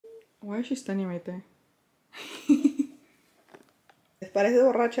Why is she standing right there? Parece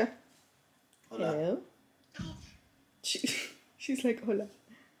borracha. Hola. Hello? She's like, hola.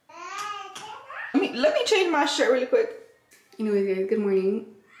 Let me change my shirt really quick. Anyways, guys, good morning.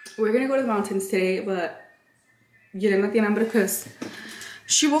 We're gonna go to the mountains today, but Yelena tiene hambre because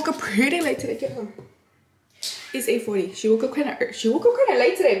she woke up pretty late today. Get home. It's 8:40. She woke up kind of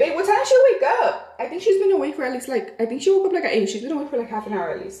late today. Babe, what time did she wake up? I think she's been awake for at least I think she woke up like at 8. She's been awake for like half an hour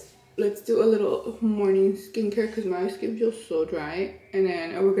at least. Let's do a little morning skincare because my skin feels so dry. And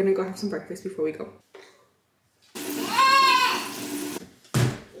then we're gonna go have some breakfast before we go.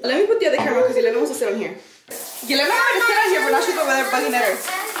 Let me put the other camera because Yelena wants to sit on here. Yelena wanted to sit on here, but now she's over there bugging at her.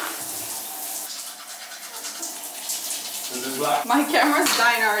 This is black. My camera's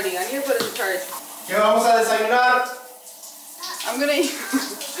dying already. I need to put it in charge. ¿Qué vamos a desayunar? I'm gonna use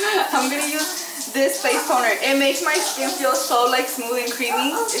this face toner. It makes my skin feel so like smooth and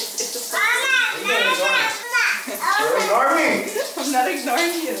creamy. It's just Ignore me. I'm not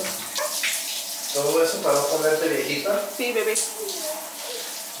ignoring you. Todo eso para no ponerte viejita. Sí, baby.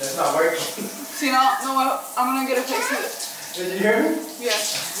 That's not working. Si no, I'm gonna get a facelift. Did you hear me? Yeah.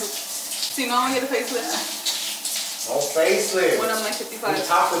 Si no, I'm gonna get a facelift No facelift. when I'm like We 55.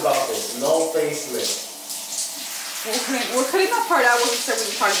 talked about this. No facelift. We're cutting that part out when we said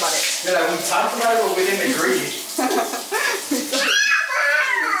we talked about it. Yeah, like we talked about it, but we didn't agree.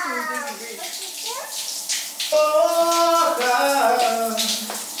 Oh, God.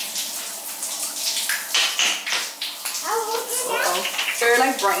 They're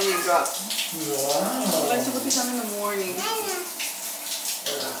like brightening drop. Wow. I like to put these on in the morning.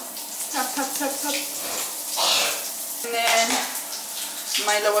 Tap, tap, tap, tap. And then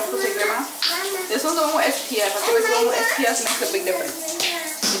my Lush Posay Crema. This one's the one with SPF. I feel like the one with SPF makes a big difference.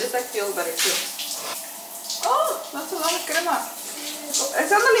 It just like feels better too. Oh, that's a lot of crema.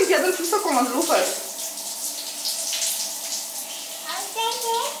 Esta anda limpiando el piso con las lufas.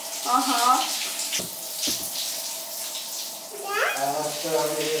 Ajá.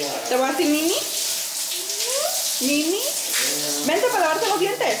 ¿Te voy a decir Mimi? ¿Mimi? Vente para lavarte los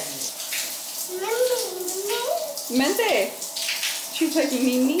dientes. Vente. She's like,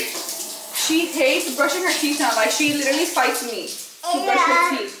 Mimi? She hates brushing her teeth now. Like, she literally fights me to brush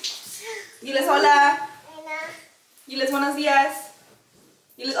her teeth. Diles hola. Diles buenos días.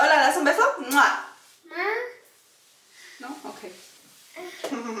 Diles hola. ¿Das un beso? ¡Mua! No? Okay.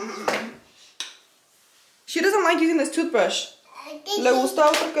 She doesn't like using this toothbrush. Le gusta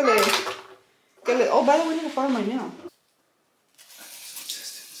otro que le... Oh, by the way, I need to file my nail.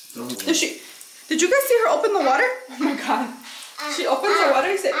 Did you guys see her open the water? Oh my god. She opens the water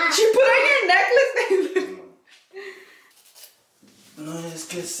and said, she put on your necklace. No es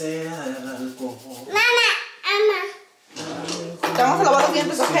que sea el alcohol. Te vamos a lavar los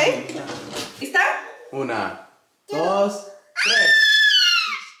dientes, ¿ok? ¿Lista? 1, 2, 3.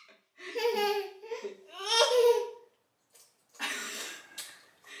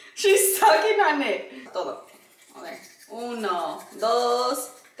 She's sucking on it. Todo. A ver. 1, 2,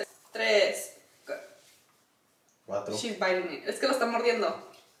 3. 4. She's biting it. Es que lo está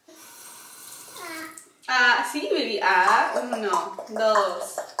mordiendo. Ah, sí, baby. Ah, 1,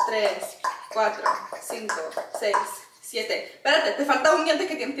 2, 3, 4, 5, 6, 7. Espérate, te falta un diente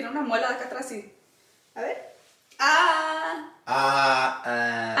que tiene una muela de acá atrás, sí. A ver. Ah.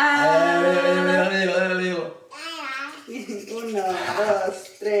 1,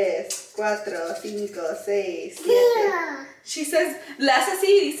 2, 3, 4, 5, 6, 7. She says, le hace así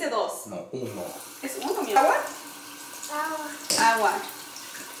y dice 2. No, 1. ¿Es 1, mi agua? Agua.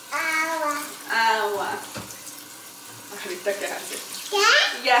 Agua. Ahorita qué hace.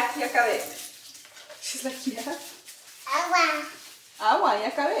 Ya acabé. She's like, yeah. Agua, ya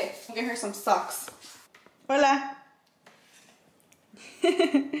acabé. I'll get her some socks. Hola.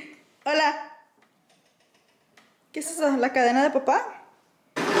 Hola. ¿Qué es eso? ¿La cadena de papá?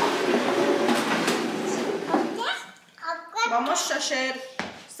 Vamos a hacer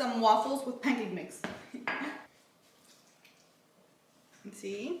some waffles with pancake mix.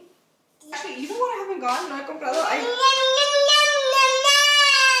 See? Actually, you know what I haven't gotten? No he comprado.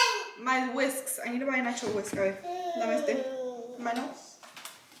 My whisks. I need to buy an actual whisk. A ver, dame este. Mano.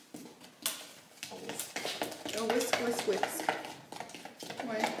 A whisk. Wait.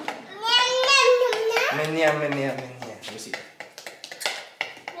 Menea. Let me see.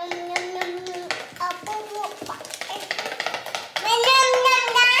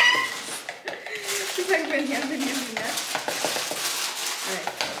 She's like, menea.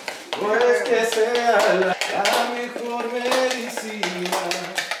 Pues que sea la mejor medicina.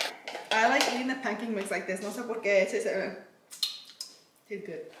 I like eating the pancake mix like this. No sé por qué. Tastes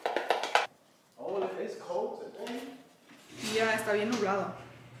good. It's cold today. Yeah, está bien nublado.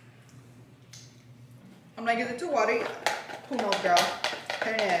 I'm like, is it too watery? Who knows, girl?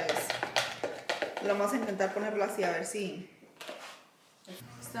 Who knows? Lo vamos a intentar ponerlo así a ver si.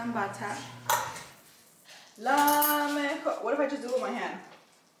 Some bata. La mejor. What if I just do it with my hand?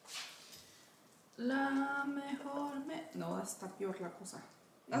 La mejor No, está peor la cosa.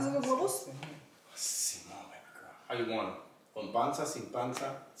 ¿Haces los huevos? Sí, no, baby girl. How you want them? ¿Con panza, sin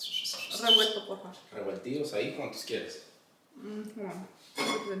panza? Revuelto, porfa. Revueltidos ahí, ¿cuántos quieres? Hold on. Put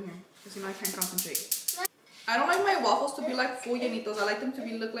it in here. Because you know I can't concentrate. I don't like my waffles to be like full llenitos. I like them to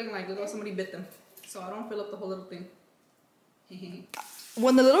be look like little somebody bit them. So I don't fill up the whole little thing.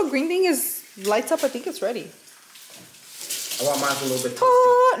 When the little green thing lights up, I think it's ready. I want mine a little bit.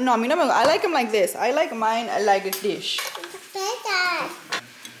 Oh, no, I like them like this. I like mine like a dish.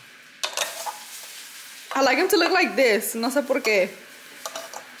 I like them to look like this. No sé por qué.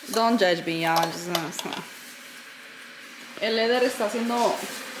 Don't judge me, y'all. El Eder está haciendo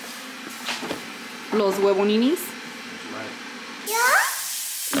los huevoninis. Right.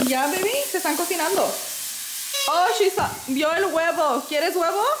 Ya, baby, se están cocinando. Oh, vio el huevo. ¿Quieres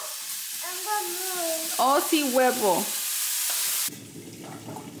huevo? Oh, sí, huevo.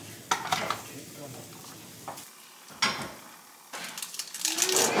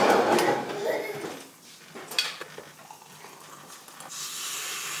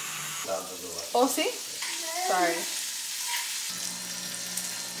 Oh, sí? Sorry.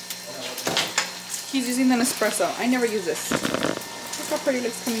 He's using the Nespresso. I never use this. Look how pretty it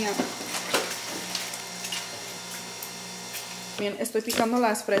looks coming out. Bien, estoy picando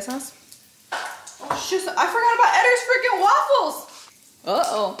las fresas. Oh, shit. I forgot about Edgar's freaking waffles.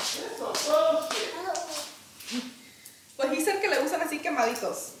 Uh-oh. But he said que le gustan así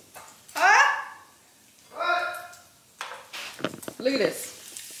quemaditos. ¿Ah? Look at this.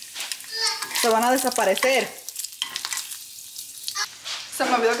 Se van a desaparecer. Se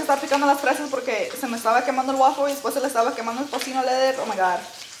me olvidó que estaba picando las fresas porque se me estaba quemando el waffle y después se le estaba quemando el tocino al Eder. Oh my god.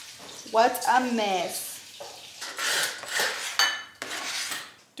 What a mess.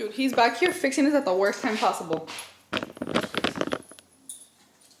 Dude, he's back here fixing this at the worst time possible.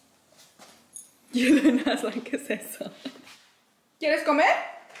 Yelena's like, ¿qué es eso? ¿Quieres comer?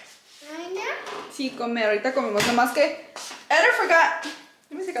 Sí, comer. Ahorita comemos. Nomás que Eder forgot.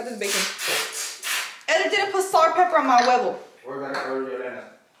 Let me take out this bacon. Eder didn't put sour pepper on my huevo. We're gonna order Yelena.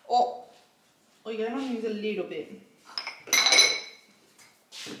 Oh, Yelena needs a little bit.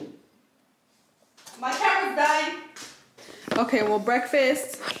 My camera's dying. Okay, well,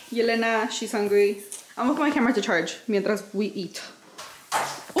 breakfast. Yelena, she's hungry. I'm gonna put my camera to charge mientras we eat.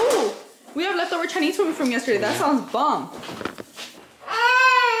 Ooh, we have leftover Chinese food from yesterday. That sounds bomb.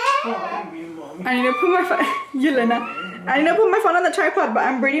 I need to put my phone, Yelena. I need to put my phone on the tripod, but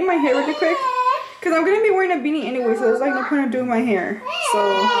I'm braiding my hair really quick. Because I'm going to be wearing a beanie anyway, so there's like no point of doing my hair. So,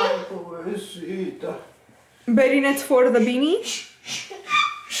 braiding it for the beanie.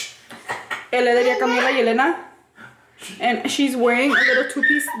 El Eder ya cambió la Yelena. And she's wearing a little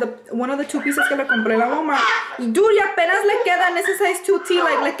two-piece, one of the two pieces que le compré en la Walmart. Dude, y apenas le queda en ese size 2T,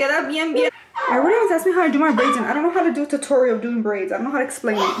 like le queda bien. Everybody always asks me how I do my braids, and I don't know how to do a tutorial of doing braids. I don't know how to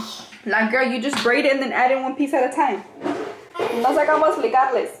explain it. Like, girl, you just braid it and then add in one piece at a time. No sé cómo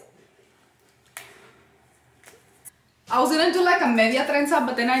explicarles. I was gonna do like a media trenza,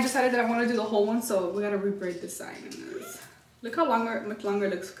 but then I decided that I want to do the whole one, so we gotta rebraid this side. Look how much longer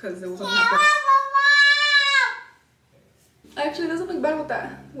it looks because it was only half. Actually, it doesn't look bad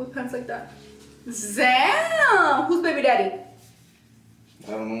with pants like that. Zam! Who's baby daddy?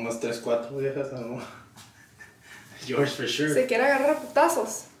 I don't know, unas 3, 4 viejas, I don't know. Yours for sure. Se quiere agarrar a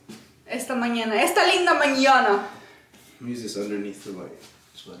putazos. Esta linda mañana. Use this underneath the like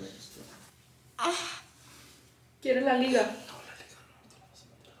sweater and stuff. ¿Quiere la liga? No, la liga no, te la vas a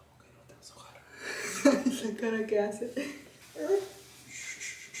meter a la boca y no te vas a ahogar. Esa cara que hace.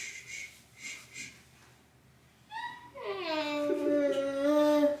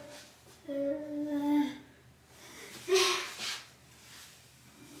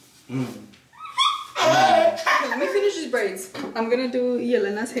 Let me finish these braids. I'm gonna do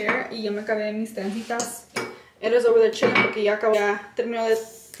Yelena's hair y ya me acabé mis trencitas. Eres over there chilling porque ya terminó de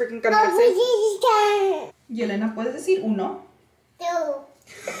freaking cambiarse. Yelena, ¿puedes decir uno? No.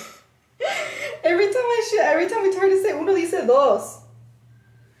 Every time we try to say uno, dice dos.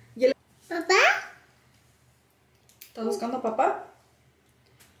 ¿Papá? ¿Estás buscando a papá?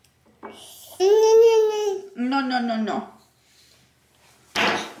 No.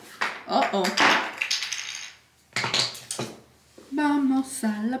 Uh-oh. Vamos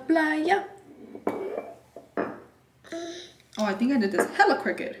a la playa. Oh, I think I did this hella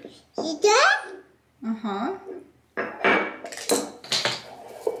crooked. ¿Y qué? Uh-huh.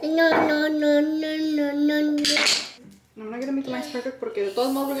 No. I'm not gonna make the mice perfect porque de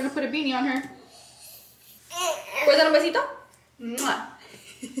todos modos we're gonna put a beanie on her. ¿Puedes dar un besito? Mwah.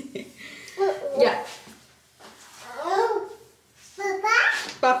 Yeah.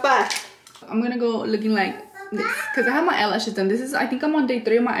 Papa. I'm gonna go looking like this because I have my eyelashes done. This is, I think I'm on day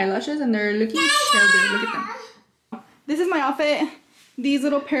 3 of my eyelashes and they're looking so good. Look at them. This is my outfit. These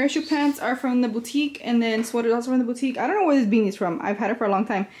little parachute pants are from the boutique, and then sweater is also from the boutique. I don't know where this beanie is from. I've had it for a long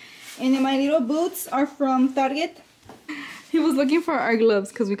time. And then my little boots are from Target. He was looking for our gloves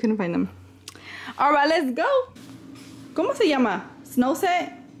because we couldn't find them. All right, let's go. ¿Cómo se llama? Snow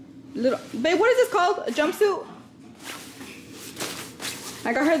set? Little, babe, what is this called? A jumpsuit?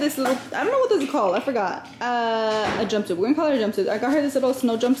 I got her this little, I don't know what this is called. I forgot. A jumpsuit. We're gonna call it a jumpsuit. I got her this little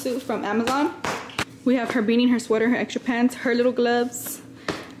snow jumpsuit from Amazon. We have her beanie, her sweater, her extra pants, her little gloves.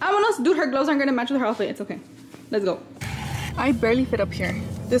 Vámonos, dude, her gloves aren't gonna match with her outfit. It's okay. Let's go. I barely fit up here.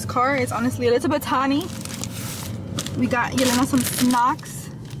 This car is honestly a little bit tiny. We got Yelena some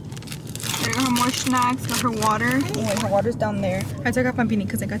snacks. I got her more snacks, got her water. Oh wait, her water's down there. I took off my beanie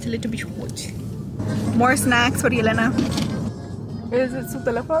because I got a little bit hot. More snacks for Yelena. Is it su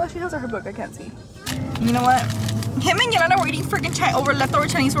teléfono that she has or her book? I can't see. You know what? Him and Yelena were eating freaking leftover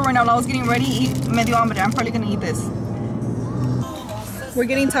Chinese food right now. I was getting ready to eat medio hambre. I'm probably gonna eat this. We're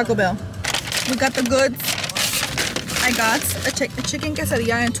getting Taco Bell. We got the goods. I got a chicken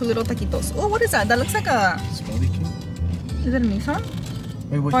quesadilla and 2 little taquitos. Oh, what is that? That looks like a... Smoothie king? Is it a Nissan?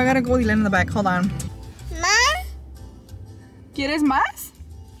 Wait, what? Oh, I gotta go with Yelena in the back. Hold on. ¿Más? ¿Quieres más?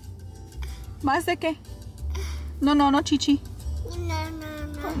 ¿Más de qué? No, chichi. No.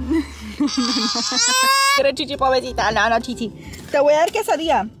 ¿Quieres chichi, pobrecita? No, chichi. Te voy a dar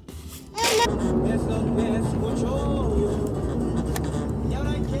quesadilla.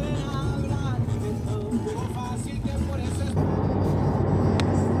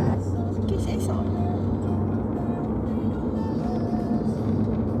 ¿Qué es eso?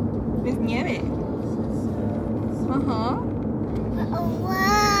 Es nieve. Ajá.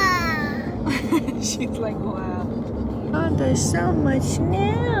 Wow. She's like, wow. Oh, there's so much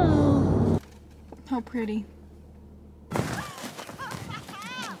snow. How pretty.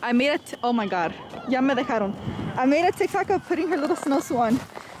 I made oh my god. Ya me dejaron. I made a TikTok of putting her little snowsuit on.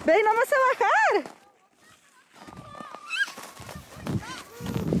 Ve, no me sé bajar.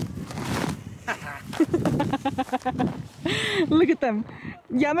 Look at them.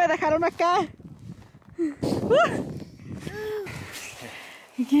 Ya me dejaron acá.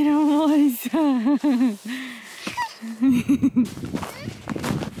 Qué hermosa.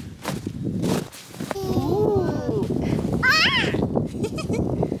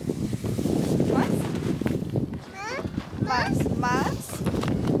 Más.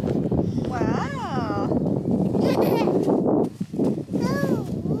 Wow.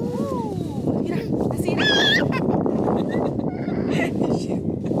 Mira, así.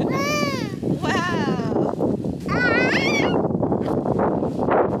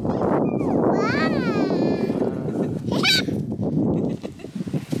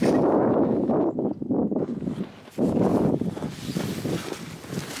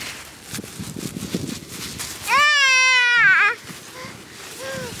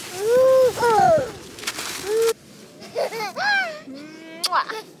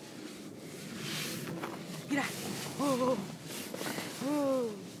 Mira.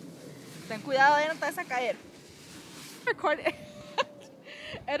 Ten cuidado, no te vas a caer. Record.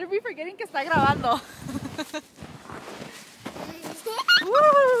 Eres be forgetting que está grabando.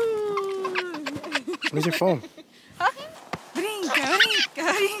 Where's your phone? ¿Ah? Brinca.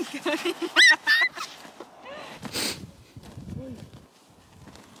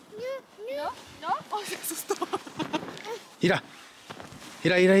 ¿No? Oh, se asustó. Mira,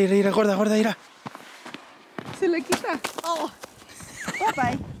 gorda, mira. Se le quita. Oh.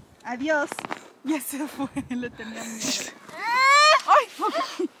 Bye. Adiós. Ya se fue. Le tenía miedo. Ay,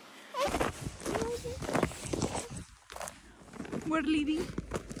 okay. We're leaving.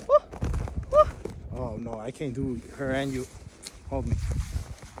 Oh no, I can't do her and you. Hold me.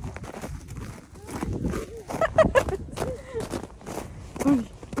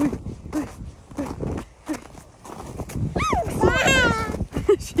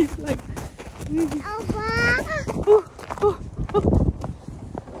 She's like, we're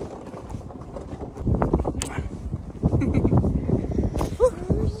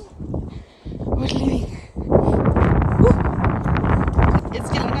leaving. It's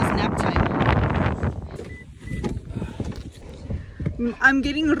Yelena's nap time. I'm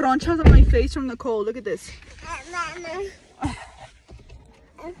getting ronchas on my face from the cold. Look at this.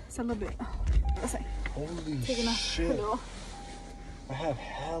 It's a little bit. Listen. Holy Taking a shit. little. I have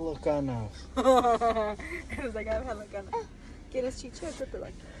hella ganas. It's like I have hella ganas. ¿Quieres chiche o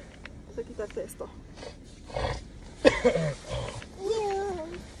chocolate? Voy a quitarte esto.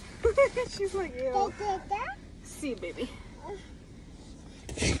 She's like, ew. See, baby.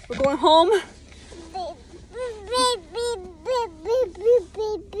 We're going home.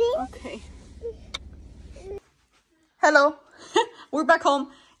 Okay. Hello. We're back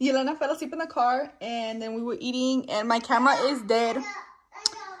home. Yelena fell asleep in the car and then we were eating and my camera is dead.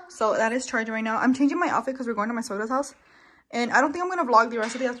 So that is charging right now. I'm changing my outfit because we're going to my suegra's house. And I don't think I'm going to vlog the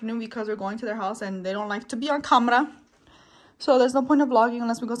rest of the afternoon because we're going to their house and they don't like to be on camera. So there's no point of vlogging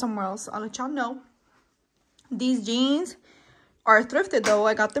unless we go somewhere else. I'll let y'all know. These jeans are thrifted though.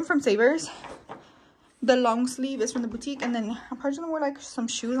 I got them from Savers. The long sleeve is from the boutique. And then I'm probably going to wear like some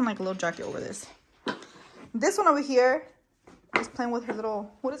shoes and like a little jacket over this. This one over here is playing with her little,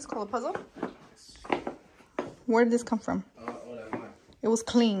 what is it called, a puzzle? Where did this come from? It was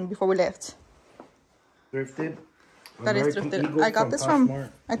clean before we left. Thrifted? That is thrifted. I got this from,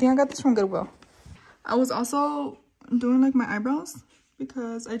 I think I got this from Goodwill. I was also doing like my eyebrows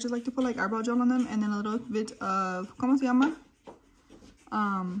because I just like to put like eyebrow gel on them and then a little bit of, ¿cómo se llama?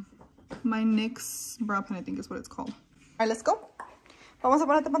 My NYX brow pen, I think is what it's called. Alright, let's go. Vamos a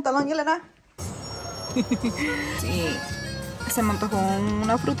ponerte pantalón, Yelena. Sí. Se montó con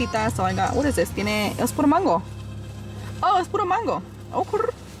una frutita. So I got, what is this? Tiene, es puro mango. Oh, es puro mango. Oh,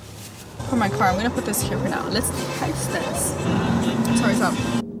 for my car, I'm gonna put this here for now. Let's taste this. Sorry, stop.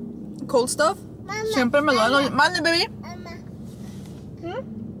 Cold stuff. Siempre me lo mande, baby.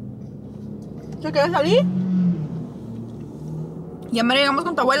 ¿Te quieres salir? Ya me llegamos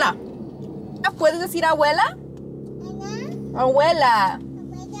con tu abuela. ¿Puedes decir abuela? Abuela.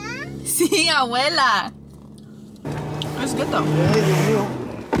 Sí, abuela. It's good though.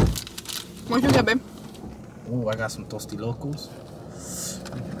 What you get, babe? Oh, I got some tostilocos.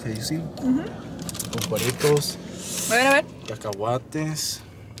 Okay, you see? Con cueritos. A ver. Cacahuates.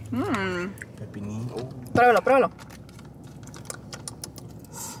 Pepinillo. Oh. Pruébalo.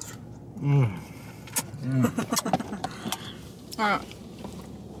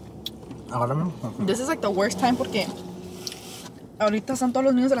 This is like the worst time porque ahorita están todos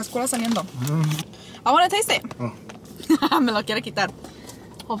los niños de la escuela saliendo. I want to taste it. Me lo quiere quitar.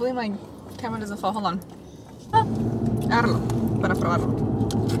 Hopefully my camera doesn't fall. Hold on. Agárralo para probarlo.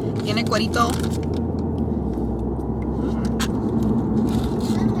 Tiene cuerito.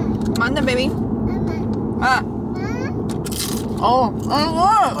 Mande, baby. Oh.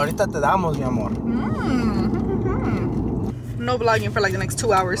 Ahorita te damos, mi amor. No vlogging for like the next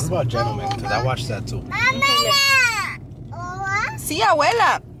 2 hours. What about Gentlemen? Because I watched that too. Sí,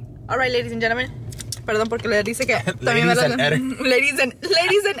 abuela. Alright, ladies and gentlemen. Perdón porque le dice que también Ladies and editor. Ladies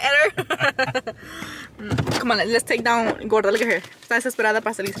and editor. Come on, let's take down Gorda. Look at her. Está desesperada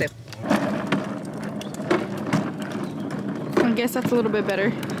para salirse. I guess that's a little bit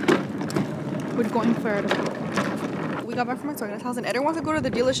better. We're going for we got back from my suegra's house and Eder wants to go to the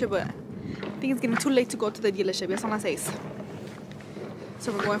dealership, but I think it's getting too late to go to the dealership. Ya son las 6.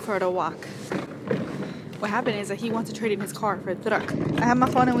 So we're going for a walk. What happened is that he wants to trade in his car for a truck. I have my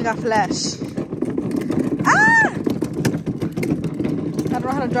phone and we got flash. Ah! I don't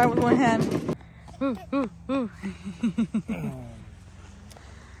know how to drive with one hand.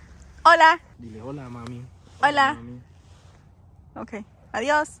 Hola. Dile hola, mami. Hola. Okay.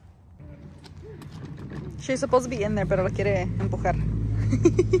 Adiós. She's supposed to be in there, pero lo quiere empujar.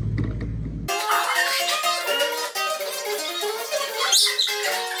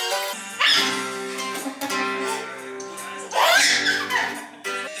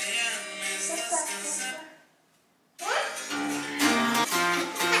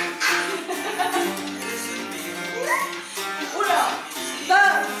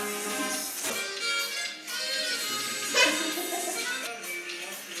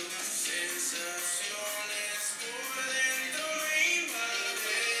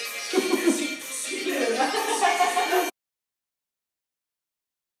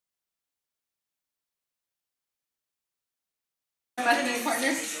 Imaginary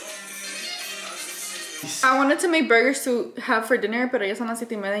partner. I wanted to make burgers to have for dinner, but ya son las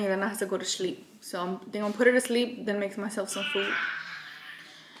 7:30 and Yelena has to go to sleep. So I'm gonna put her to sleep, then make myself some food.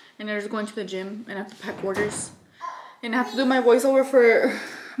 And I'm just going to the gym and I have to pack orders. And I have to do my voiceover for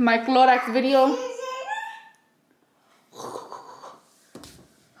my Clorox video.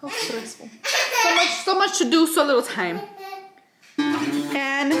 How stressful. So much to do, so little time.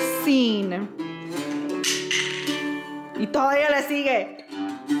 And scene. Y todavía le sigue.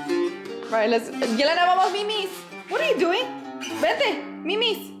 Right, let's. Yelena, vamos, Mimis. What are you doing? Vete,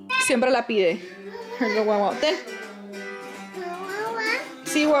 Mimis. siempre la pide. Her little wow wow. Ten.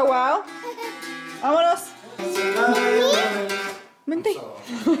 Sí, wow wow. Vámonos. Vente.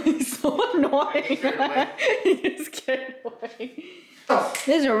 So annoying. It's getting annoying.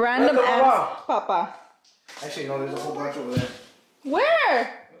 This is a random ass papa. Actually, no, there's a whole bunch over there.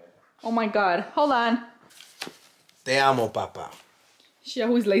 Where? Oh my god. Hold on. Te amo, papá. She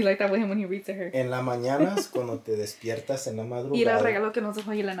always lays like that with him when he reads to her. En las mañanas, cuando te despiertas en la madrugada. Y el regalo que nos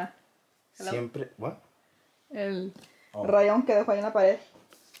dejó Yelena. Siempre, what? El rayón que dejó ahí en la pared.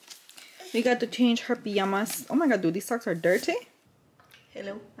 We got to change her pajamas. Oh my god, dude, these socks are dirty.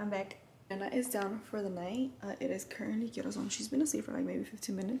 Hello, I'm back. Anna is down for the night. It is currently Kira's on. She's been asleep for like maybe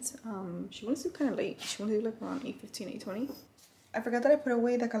 15 minutes. She wants to do kind of late. She wants to do like around 8:15, 8:20. I forgot that I put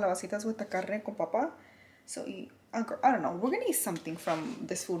away the calabacitas with the carne con papa. So I don't know. We're gonna eat something from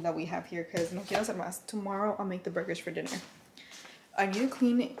this food that we have here because no quiero hacer más. Tomorrow I'll make the burgers for dinner. I need to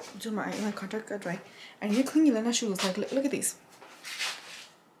clean it. My contract got dry. I need to clean Yelena's shoes. Like look at these.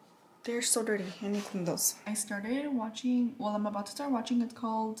 They're so dirty. I need to clean those. I started watching. Well, I'm about to start watching. It's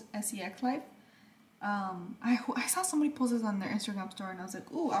called SEX Live. I saw somebody post this on their Instagram story and I was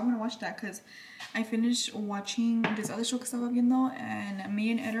like, ooh, I want to watch that because I finished watching this other show que estaba viendo and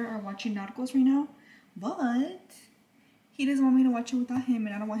me and Eder are watching Narcos right now. But he doesn't want me to watch it without him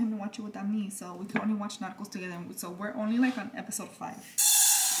and I don't want him to watch it without me. So we can only watch Narcos together. So we're only like on episode 5.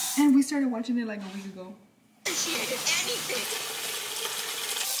 And we started watching it like a week ago. Appreciated anything.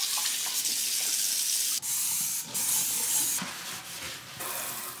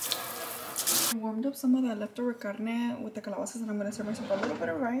 I warmed up some of that leftover carne with the calabazas and I'm gonna serve myself a little bit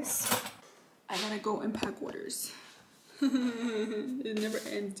of rice. I gotta go and pack orders. It never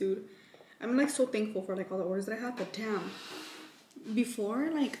ends, dude. I'm like so thankful for like all the orders that I have, but damn.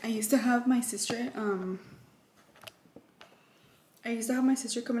 Before, like I used to have my sister come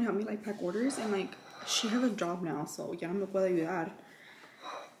and help me like pack orders and like she has a job now, so ya no me puede ayudar.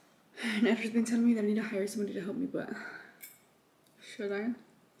 And Ed's been telling me that I need to hire somebody to help me, but should I?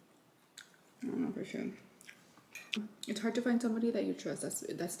 I don't know for sure. It's hard to find somebody that you trust.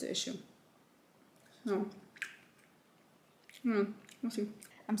 That's the issue. So, we'll see.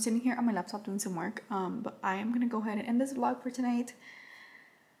 I'm sitting here on my laptop doing some work. But I am gonna go ahead and end this vlog for tonight.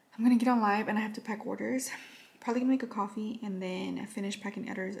 I'm gonna get on live and I have to pack orders. Probably gonna make a coffee and then finish packing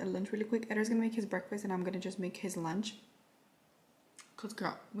Eder's lunch really quick. Eder's gonna make his breakfast and I'm gonna just make his lunch. Cause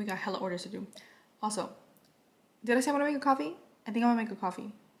girl, we got hella orders to do. Also, did I say I'm gonna make a coffee? I think I'm gonna make a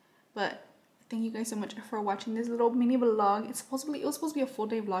coffee. But thank you guys so much for watching this little mini vlog. It was supposed to be a full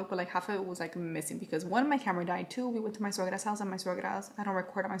day vlog, but like half of it was like missing because one, my camera died. Two, we went to my suegra's house and my suegra's, I don't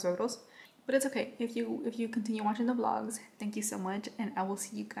record at my suegros. But it's okay. If you continue watching the vlogs, thank you so much and I will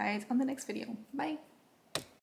see you guys on the next video. Bye.